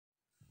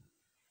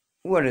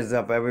What is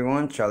up,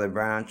 everyone? Charlie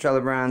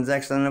Brown's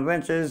Excellent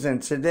Adventures,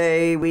 and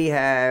today we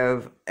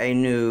have a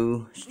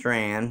new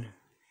strand.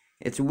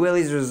 It's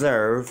Willie's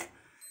Reserve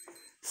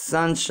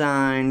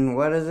Sunshine.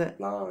 What is it?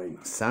 Lime.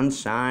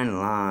 Sunshine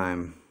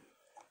Lime.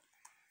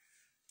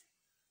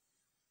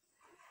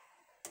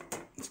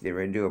 Let's get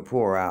ready to do a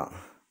pour out.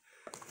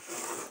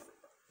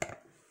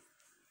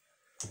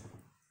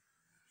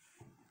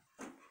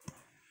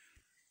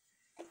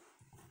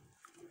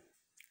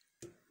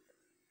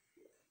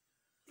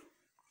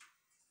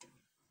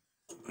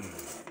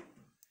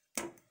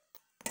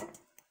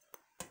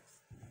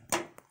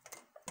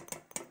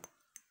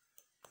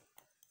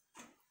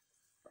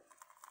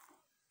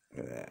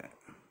 Look at that.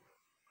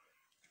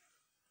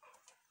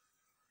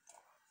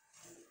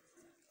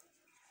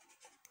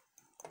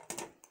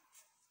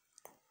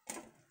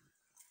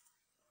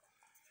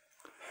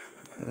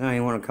 Now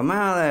you want to come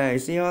out of there. You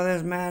see all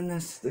this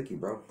madness? Sticky,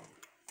 bro.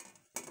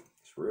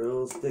 It's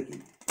real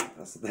sticky.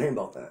 That's the thing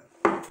about that.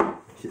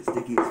 Shit's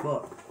sticky as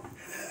fuck.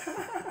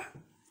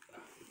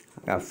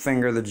 I gotta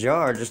finger the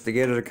jar just to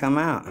get it to come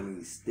out. I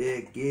mean,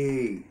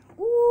 sticky.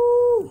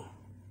 Woo!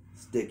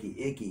 Sticky,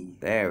 icky.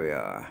 There we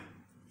are.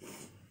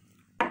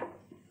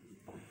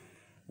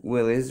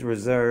 Willie's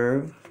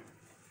Reserve.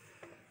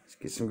 Let's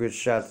get some good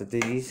shots at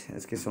these.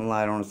 Let's get some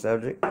light on the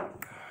subject.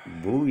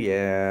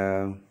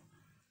 Booyah.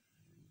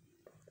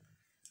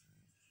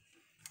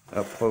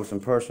 Up close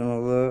and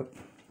personal look.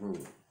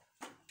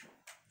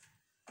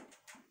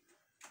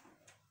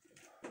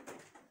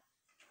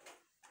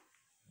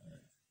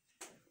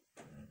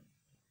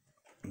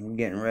 I'm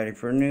getting ready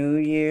for New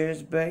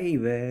Year's,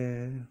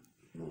 baby.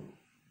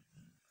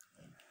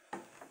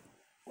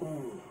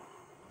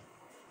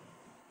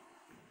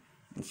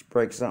 Let's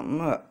break something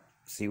up.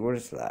 See what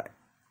it's like.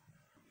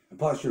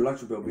 Plus your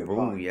electric bill will be Oh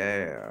applied.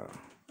 yeah.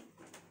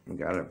 We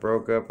got it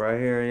broke up right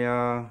here,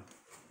 y'all.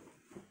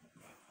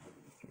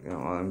 Got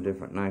all them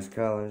different nice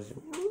colors.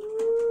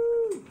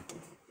 Woo!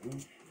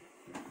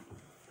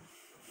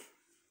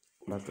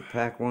 About to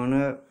pack one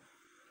up.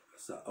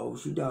 So, oh,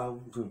 she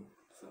dog.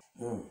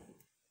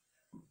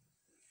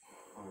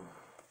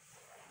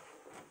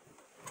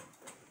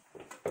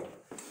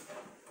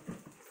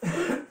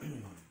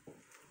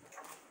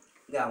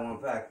 Got one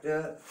packed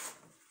up.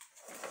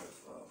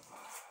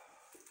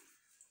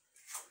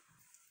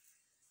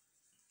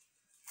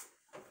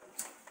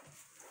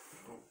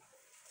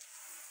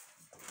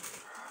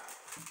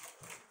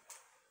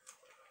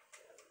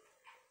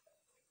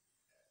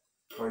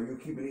 Are you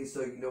keeping these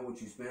so you know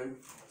what you spend?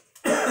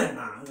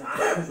 Nah.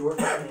 Sure?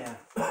 Yeah.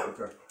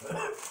 Okay.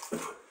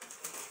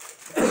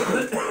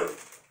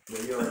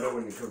 Yeah, you don't know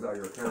when it comes out of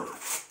your account.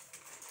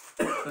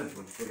 When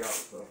you take out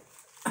stuff.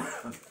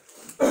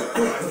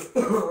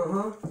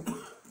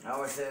 I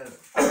always says,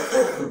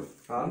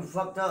 you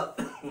fucked up.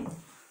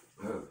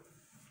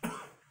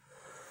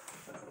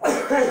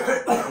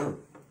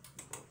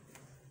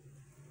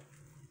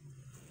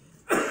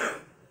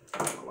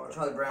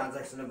 Charlie Brown's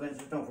Excellent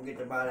Adventures. Don't forget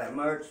to buy that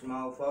merch,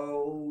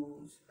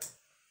 mofos.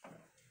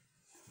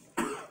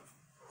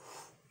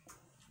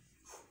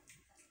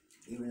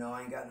 Even though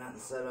I ain't got nothing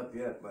set up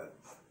yet, but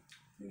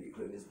You need to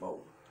clean this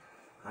bowl.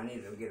 I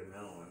need to get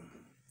another one.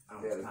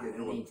 Yeah, let's get a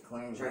new one. need to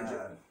clean Change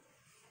that.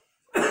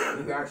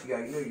 You actually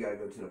got, you know you gotta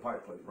go to the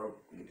pipe place, bro.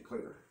 You get the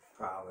cleaner.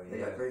 Probably, They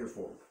yeah. got cleaners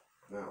for them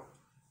now.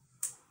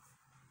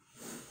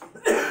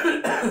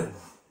 I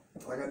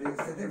gotta do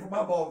the same thing for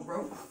my balls,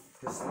 bro.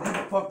 Cause they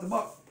fucked them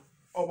up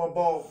on my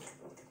balls.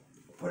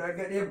 Put that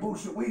goddamn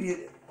bullshit weed in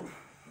it.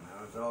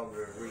 Now it's all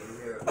good over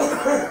here.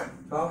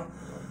 Huh?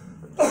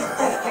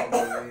 All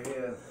over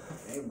here.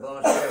 Ain't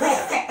blowing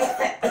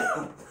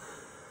straight.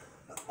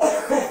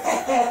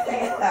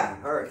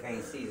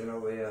 Hurricane season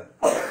over here.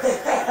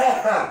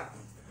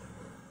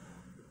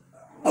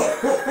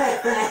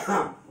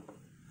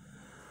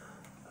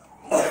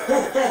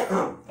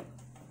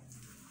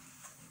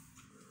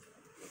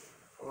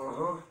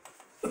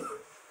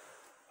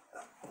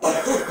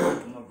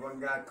 Motherfucker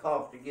got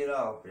cough to get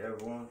off,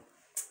 everyone.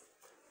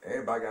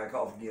 Everybody got a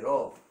cough to get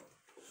off.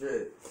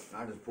 Shit.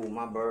 I just pulled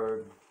my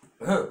bird.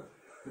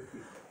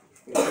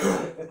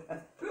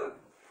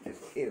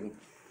 Just kidding.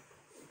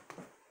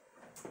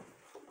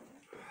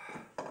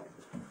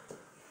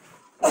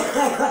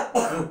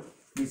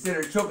 You sit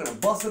there choking a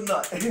busted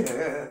nut.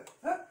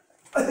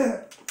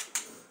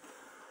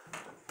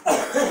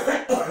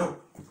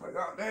 Like,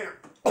 God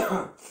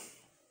damn.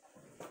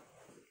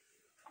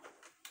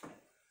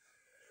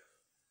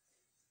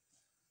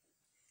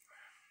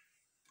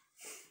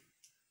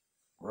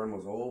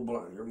 Grandma's old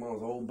blanket. Your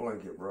mom's old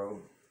blanket, bro.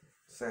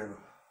 Santa.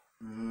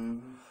 Mm-hmm.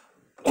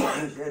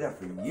 She had that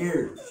for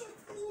years.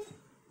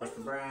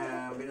 Mr.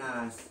 Brown, be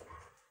nice.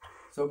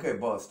 It's okay,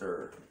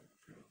 Buster.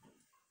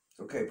 It's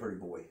okay, pretty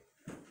boy.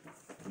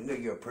 You know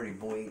you're a pretty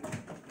boy.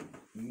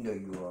 You know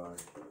you are.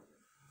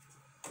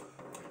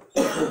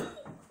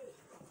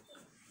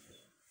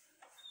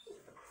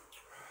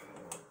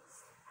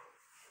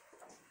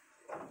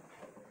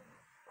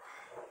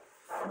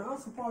 Man, I'm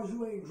surprised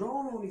you ain't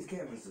drawn on these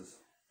canvases.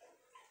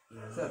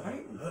 Is that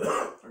painting?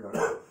 I got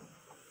it.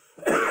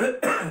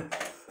 I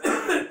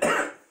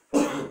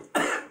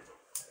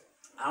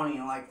don't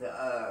even like the,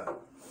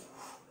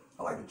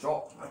 I like the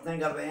chalk. I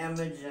think of an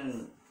image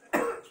and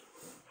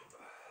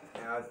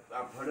I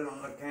put it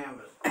on the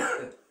canvas.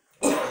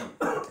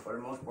 For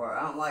the most part.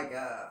 I don't like,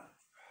 I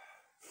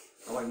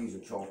like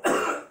using chalk.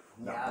 yeah,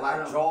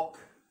 Black chalk.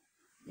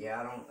 Yeah,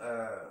 I don't,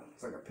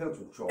 It's like a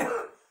pencil chalk.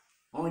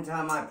 only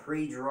time I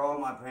pre-draw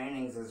my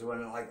paintings is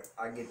when, like,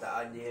 I get the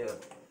idea.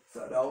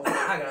 So, no.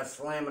 I gotta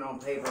slam it on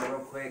paper real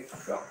quick.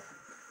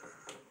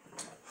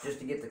 Just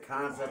to get the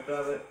concept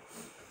of it.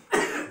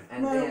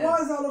 And Man, then, why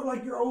does that look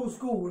like your old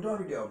school with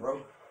Darkydale,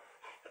 bro?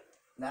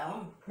 that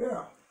one?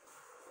 Yeah.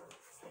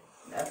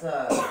 That's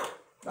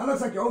That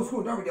looks like your old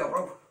school Darkydale,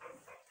 bro.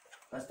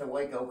 that's the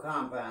Waco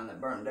compound that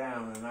burnt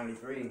down in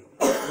 '93.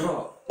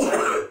 No.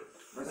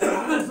 That's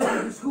almost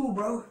like your school,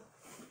 bro.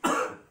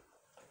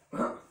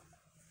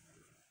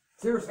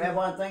 Seriously.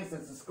 Everyone thinks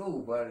it's a school,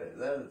 but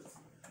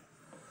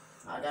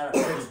I gotta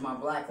fix my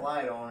black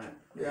light on it.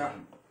 Yeah.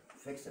 And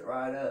fix it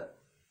right up.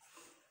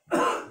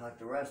 Like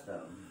the rest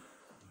of them.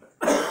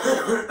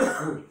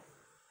 I'm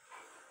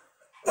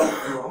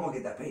gonna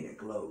get that paint that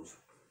glows.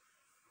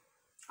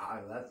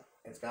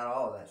 It's got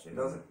all that shit.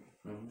 Does it?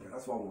 Mm-hmm. Yeah,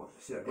 that's what I want.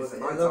 See, that It glows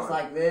at looks nighttime.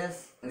 like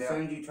this. As Yeah.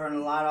 soon as you turn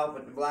the light off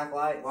with the black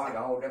light, it's like Right.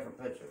 a whole different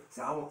picture.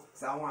 See, I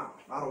don't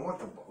want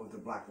the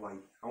black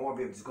light. I want to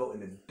be able to just go in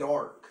the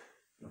dark.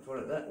 That's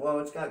what well,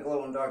 it's got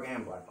glow in dark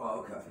and black. Oh,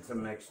 okay. It's a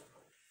mix.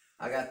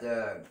 I got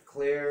the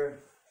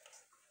clear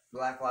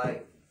black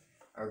light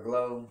or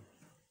glow,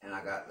 and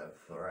I got the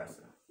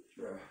fluorescent.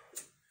 Yeah.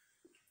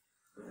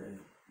 Man.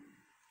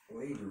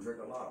 Well, you drink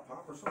a lot of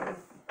pop or something?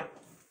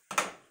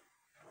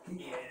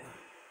 Yeah.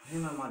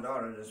 Him and my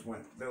daughter just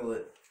went through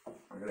it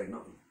Like it ain't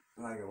nothing.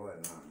 like it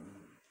wasn't nothing.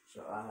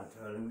 So I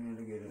told him he had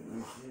to get it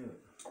and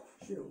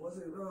shit. Shit, was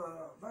it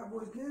Fat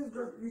Boys kids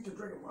used to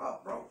drink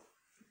pop, bro?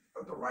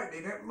 That's the right,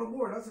 they drink a little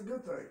more. That's a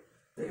good thing.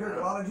 They drink a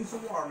lot of juice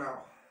and water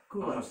now.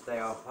 Cool. I'm gonna stay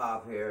off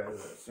pop here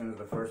as soon as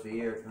the first of the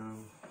year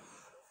comes.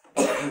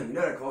 You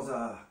know that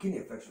causes kidney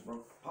infection,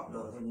 bro. Pop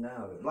does.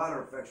 No.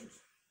 Bladder infections.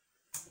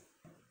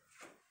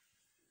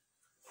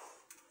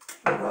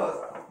 It does.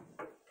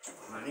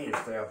 I need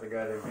to stay off the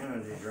goddamn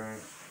energy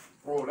drink.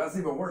 Bro, that's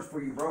even worse for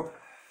you, bro.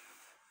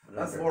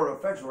 That's more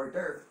infection right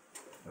there.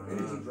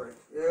 Energy drink.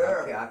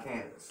 Yeah. I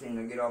can't seem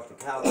to get off the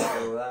couch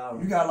without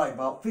You got like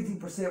about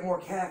 50% more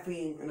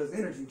caffeine in those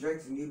energy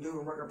drinks than you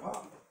do in regular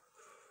pop.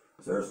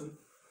 Seriously.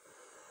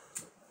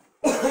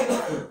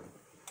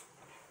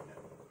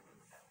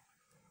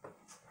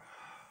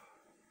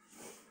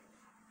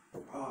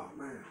 Oh,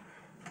 man.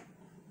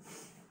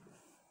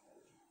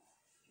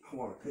 I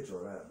want a picture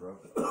of that, bro.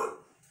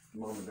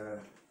 Mom and Dad.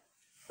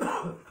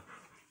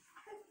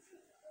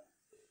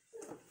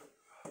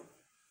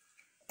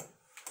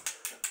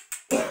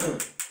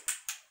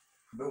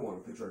 I've been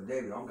wanting a picture of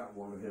David. I've got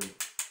one of him.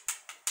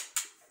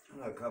 I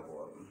got a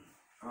couple of them.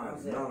 I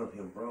have none of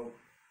him, bro.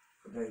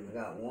 David. I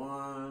got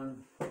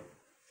one.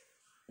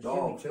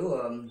 Dog. Should be two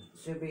of them.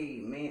 Should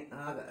be me.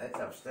 It's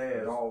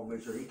upstairs. Dog,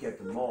 make sure he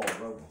kept them all,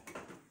 bro.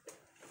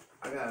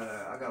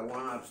 I got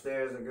one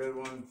upstairs, a good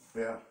one.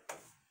 Yeah.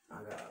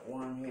 I got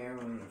one here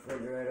in the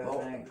refrigerator, I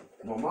think.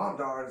 My mom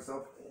died and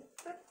stuff.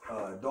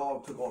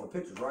 Dog took all the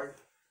pictures, right?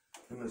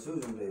 Him and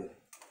Susan did.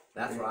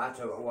 That's what I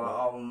took. Well,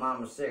 all my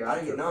mom was sick. I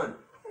didn't get none.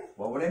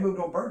 Well, when they moved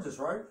on Burgess,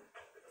 right?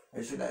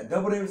 And shit, that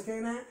double they was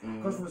staying at,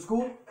 close from the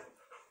school,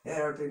 they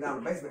had everything down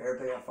in the basement,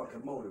 everything I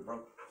fucking molded, bro.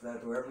 So I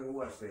had to do everything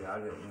was. See, I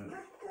didn't.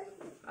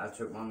 I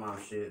took my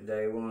mom's shit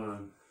day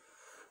one.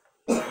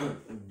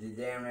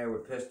 Damn near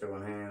with pistol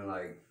in hand,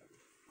 like.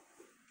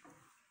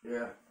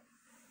 Yeah.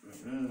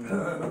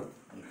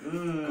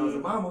 Mm-mm. Cause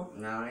of mama.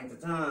 Now ain't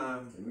the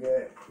time.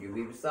 Yeah. You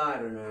be beside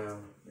her now.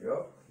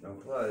 Yep.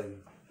 Don't play.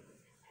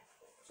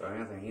 So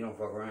Anthony, he don't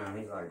fuck around.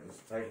 He's like,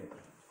 just take it.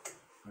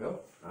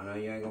 Yep. I know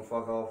you ain't gonna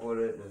fuck off with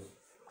it. Just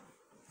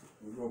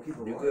We're gonna keep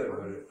her do right, good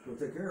bro. with it. We'll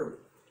take care of it.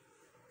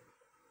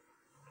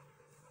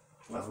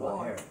 That's why.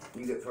 why. Here,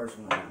 you get first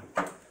one.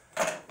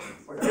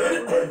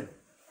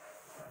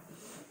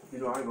 You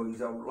know I ain't gonna use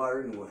that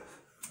lighter anyway.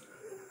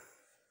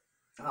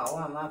 Oh,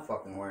 why am I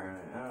fucking wearing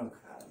it? Oh,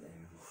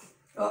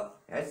 goddamn.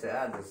 That's it.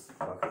 I just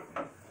fucking.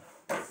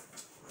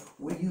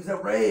 We use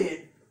that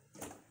red.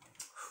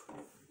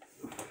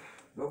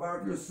 Go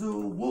back to your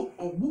Sue. Whoop,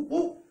 oh, whoop,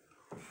 whoop.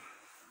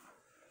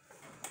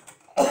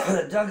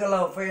 The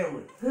Juggalo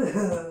family.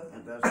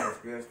 That does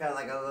taste good. It's got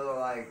like a little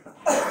like.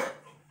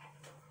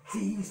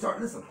 See, you can start,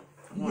 listen.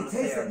 You wanna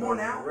can taste say it more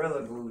now.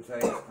 Gorilla glue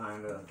taste,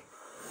 kind of.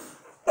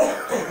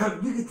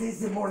 You can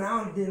taste it more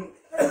now than in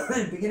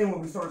the beginning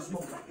when we started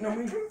smoking. You know what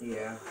I mean?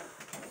 Yeah.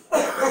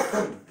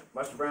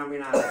 Watch the brown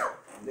bean out.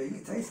 Yeah, you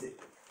can taste it.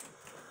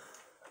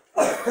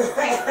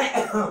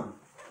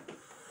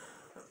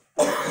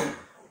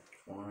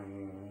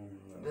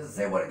 Does it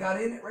say what it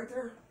got in it right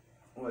there?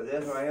 What,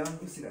 this right here?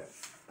 Let me see that.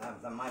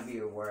 That might be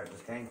where it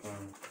just came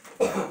from.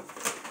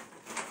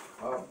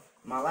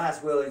 My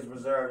last Willie's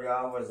Reserve,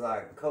 y'all, was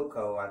like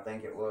cocoa, I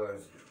think it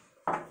was.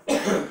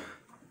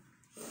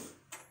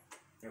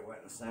 It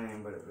wasn't the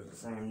same, but it was the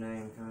same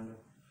name, kind of.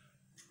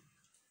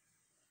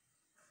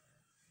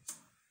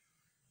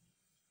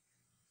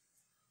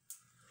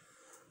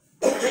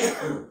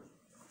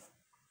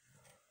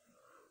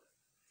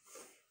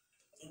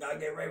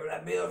 gotta get ready for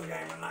that Bills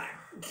game tonight.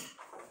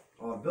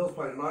 Oh, Bills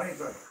playing tonight, ain't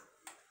they?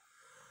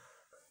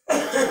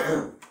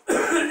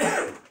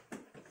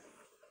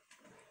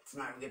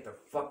 Tonight we get the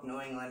fuck New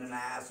England and the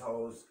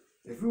assholes.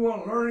 If you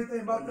want to learn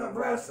anything about that,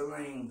 bro,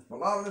 gasoline. a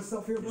lot of this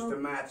stuff here, bro. Just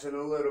imagine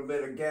a little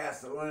bit of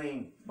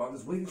gasoline. About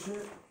this weed and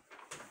shit.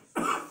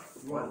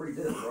 You want to read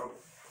this, bro?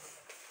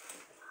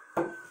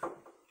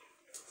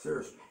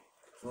 Seriously.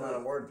 It's a lot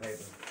of word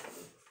paper.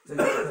 In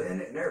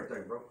it and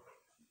everything, bro.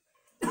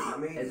 I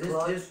mean, is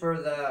this just for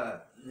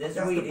this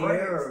that's weed the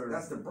here? Or?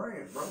 That's the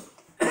brand, bro.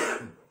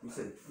 You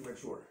said, make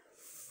sure.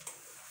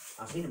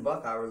 I see the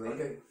Buckeye release.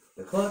 Okay.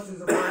 The clutch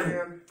is a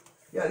brand.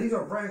 Yeah, these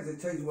are brands that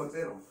tell you what's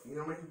in them. You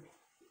know what I mean?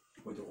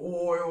 With the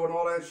oil and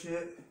all that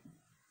shit.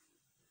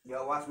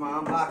 Yo, watch my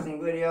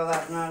unboxing video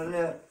last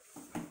night.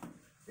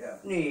 Yeah.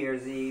 New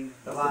Year's Eve.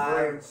 That's Live. the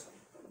brands.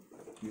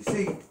 You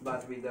see,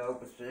 About to be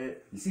dope as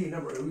shit. you see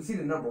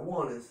the number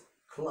one is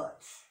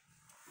clutch.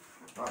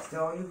 I was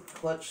telling you,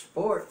 Clutch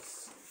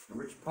Sports.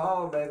 Rich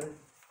Paul, baby.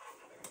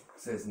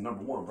 says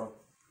number one, bro.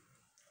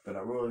 But I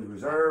Rolling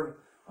Reserve,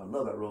 I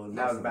love that Rolling.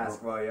 That was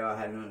basketball, y'all.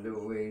 Had nothing to do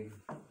with weed.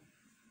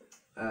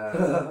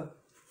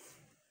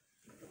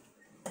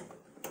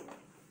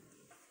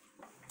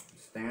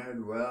 Standard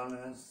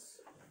Wellness.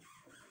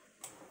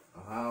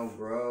 Ohio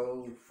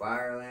Grove.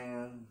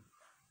 Fireland.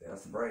 Yeah,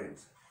 that's the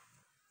brands.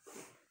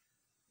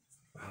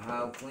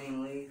 Ohio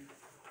Clean Leaf.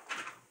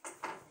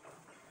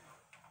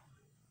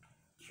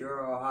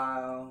 Cure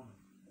Ohio.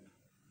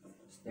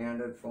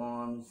 Standard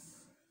Farms.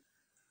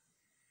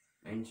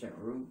 Ancient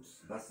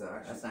Roots. That's the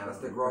That sounds that's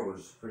the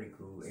growers. Pretty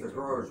cool. It's the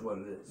growers what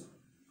it is.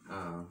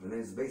 Uh-huh. And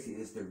it's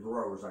basically the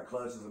growers, like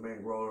Clutch is a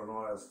main grower and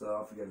all that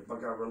stuff. You got the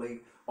Buckeye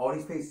Relief. All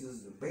these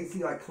pieces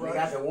basically like Clutch. They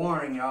got the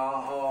warning,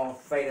 y'all, all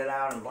faded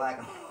out and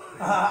black.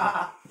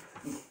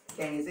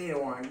 Can't even see the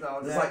warning. It's all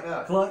It's jacked like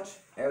up. Clutch.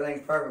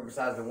 Everything's perfect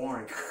besides the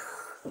warning.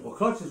 Well,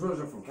 Clutch is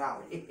originally from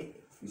Cali.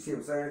 You see what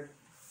I'm saying?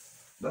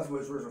 That's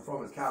where it's originally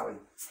from, is Cali.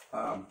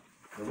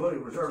 The Willie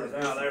Reserve is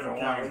There's a from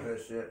warning Cali. for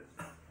this shit.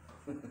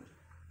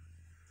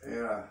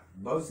 And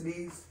most of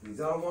these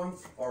other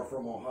ones are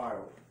from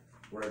Ohio,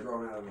 where they're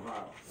grown out of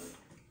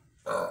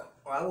Ohio.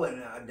 Well,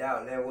 I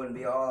doubt there wouldn't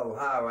be all of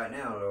Ohio right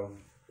now, though.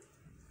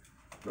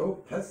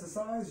 No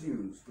pesticides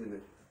used in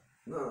it.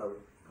 None of it.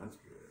 That's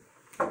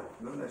good.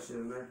 None of that shit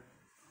in there.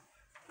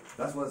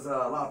 That's what a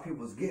lot of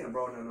people's getting,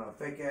 bro. And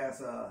fake ass,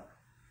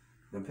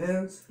 them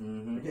pens.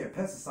 Mm-hmm. They're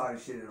getting pesticide and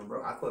shit in them,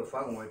 bro. I quit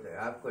fucking with it.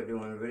 I quit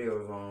doing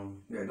videos on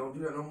them. Yeah, don't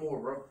do that no more,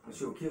 bro. That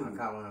shit will kill I you.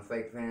 caught one of the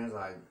fake fans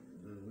like,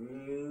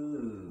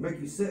 ew,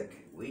 Make you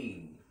sick.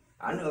 weed.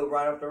 I knew it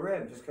right off the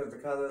rip just because the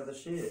color of the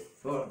shit.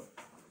 But,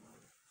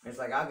 It's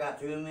like I got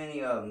too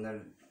many of them.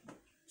 Then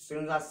as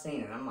soon as I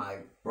seen it, I'm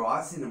like, bro,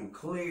 I seen them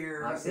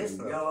clear. Like I seen this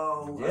them look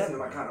yellow. I seen them different.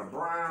 like kind of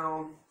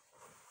brown.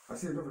 I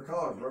seen different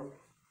colors, bro.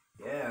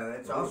 yeah,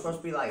 it's all supposed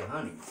to be like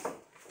honey.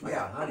 Like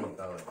Yeah. a honey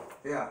color.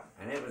 Yeah.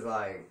 And it was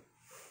like,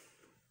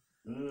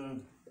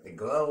 the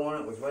glow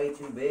on it was way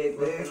too big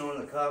looking on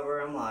the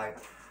cover. I'm like,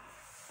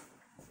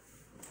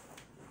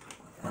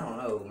 I don't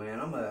know, man.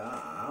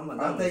 I'm a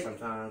dummy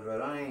sometimes,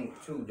 but I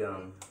ain't too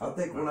dumb. I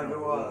think when I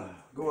go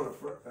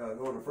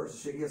on the first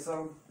and shit get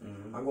something,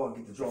 I'm going to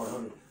get the jar of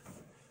honey.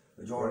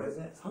 The jar What is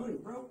it? It's honey,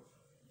 bro.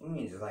 What do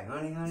you mean, just like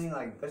honey,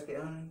 like biscuit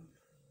honey?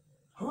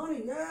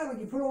 Honey, yeah, like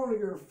you put on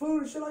your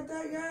food and shit like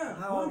that, yeah.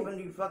 How honey. often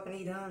do you fucking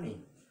eat honey?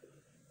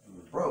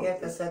 Bro, You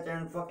have to sit there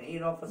and fucking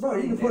eat off a bro,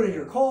 you spoon, can put it in then.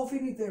 your coffee,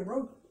 anything,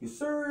 bro. Your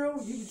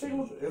cereal, you can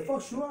take it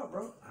fucks you up,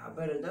 bro. I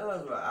bet it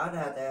does, but I'd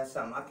have to have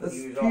something I could That's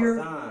use pure,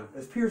 all the time.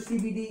 It's pure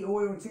CBD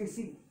oil and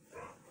THC.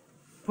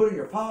 Put it in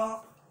your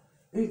pop,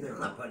 anything. I'm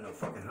not putting no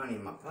fucking honey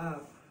in my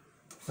pop.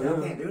 See, I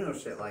can't do no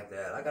shit like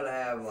that. I gotta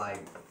have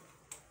like,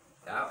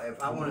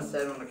 if I want to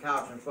sit on the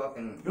couch and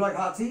fucking, You like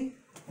hot tea?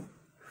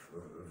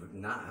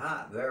 not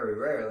hot, very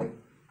rarely,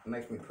 it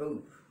makes me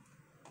poop.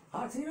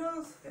 Hot tea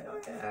does? Hell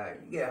yeah,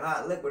 you get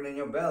hot liquid in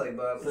your belly,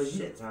 but So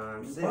shit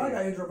time. Bro, I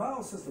got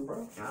intravenous system,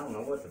 bro. I don't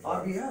know what the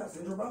fuck. IBS,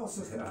 intravenous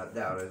system. I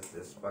doubt it's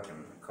this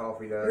fucking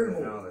coffee does it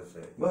and all this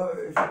shit. But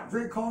if you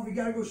drink coffee, you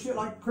gotta go shit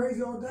like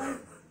crazy all day.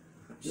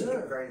 Shit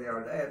Yeah. crazy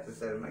all day. I just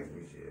said it makes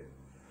me shit.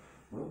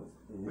 Well,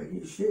 making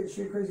you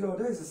shit crazy all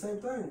day is the same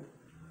thing.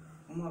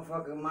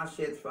 Motherfucker, my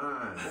shit's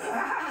fine.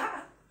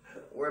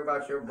 Worry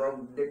about your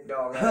broke dick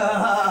dog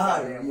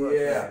ass.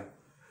 Yeah.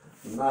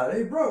 Nah,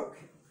 they broke.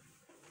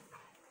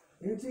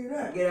 Guarantee you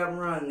that. Get up and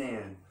run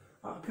then.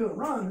 I couldn't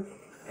run.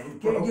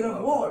 And Can't get up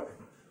and walk.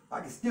 I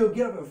can still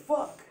get up and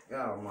fuck.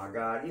 Oh my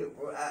God,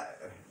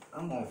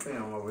 I'm on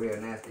film over here,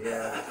 nasty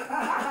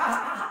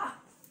ass.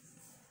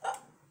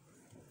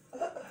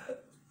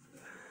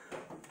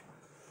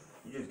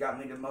 You just got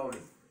me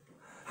demoted.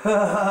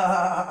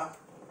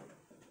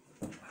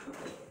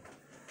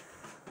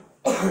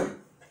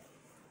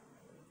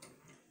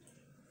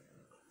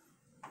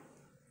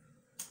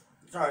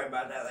 Sorry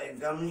about that, ladies and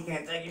gentlemen. You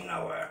can't take him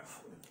nowhere.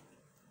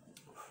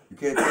 You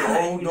can't take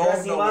an old You dog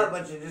dress him nowhere. up,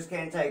 but you just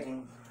can't take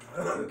him.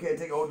 You can't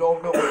take an old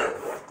dog nowhere.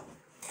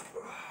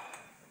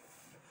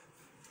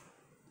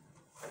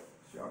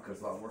 Shit, I cuss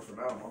a lot worse than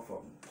that on my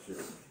fucking shit.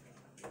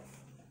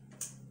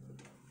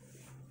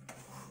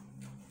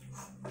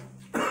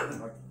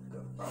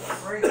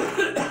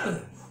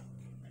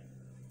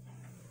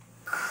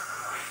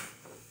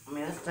 I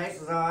mean, this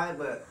tastes alright,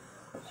 but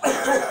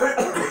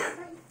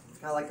it's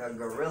got like a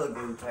gorilla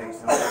glue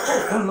taste.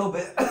 A little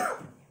bit.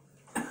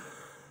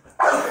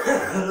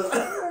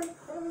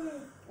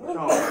 What's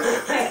wrong?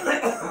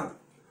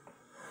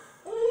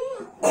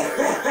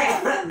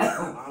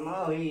 I don't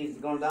know, he's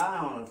gonna die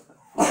on us.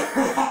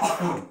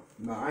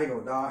 No, I ain't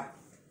gonna die.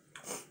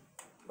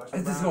 Buster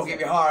It's just Brown gonna get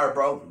me hard,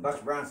 bro.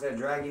 Buster Brown said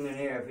drag him in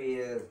here if he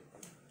is.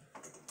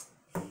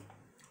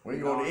 What,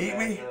 you gonna eat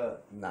me?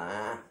 Up.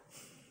 Nah.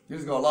 You're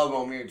just gonna love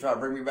on me and try to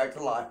bring me back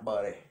to life,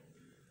 buddy.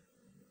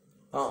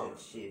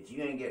 Shit,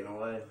 you ain't getting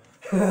away.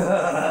 All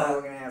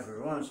we're gonna have is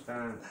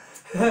lunchtime.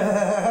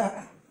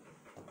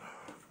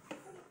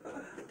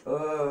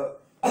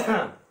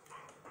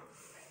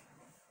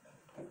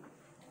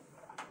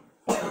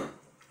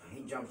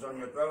 He jumps on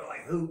your throat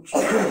like hooch.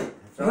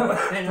 So,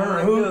 ain't nothing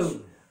like hooch.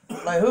 goo.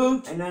 Like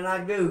hooch? Ain't nothing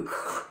like goo.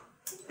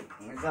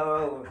 It's all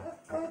over.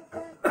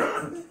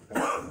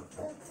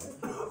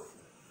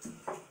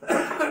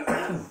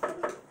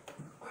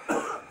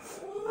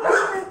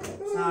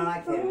 It's not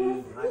like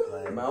him. I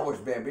play. Man, I wish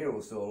Bambino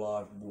was still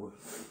alive, boy.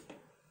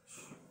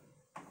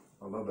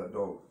 I love that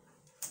dog.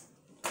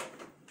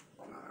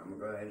 Alright, I'm gonna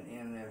go ahead and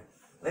end there.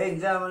 Ladies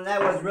and gentlemen, that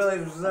was really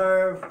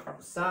reserved.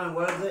 Sun,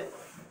 what is it?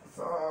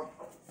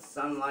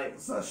 Sunlight.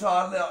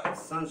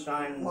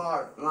 Sunshine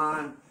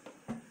Line.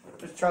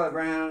 This is Charlie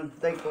Brown.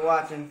 Thanks for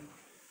watching.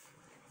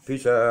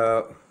 Peace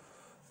out.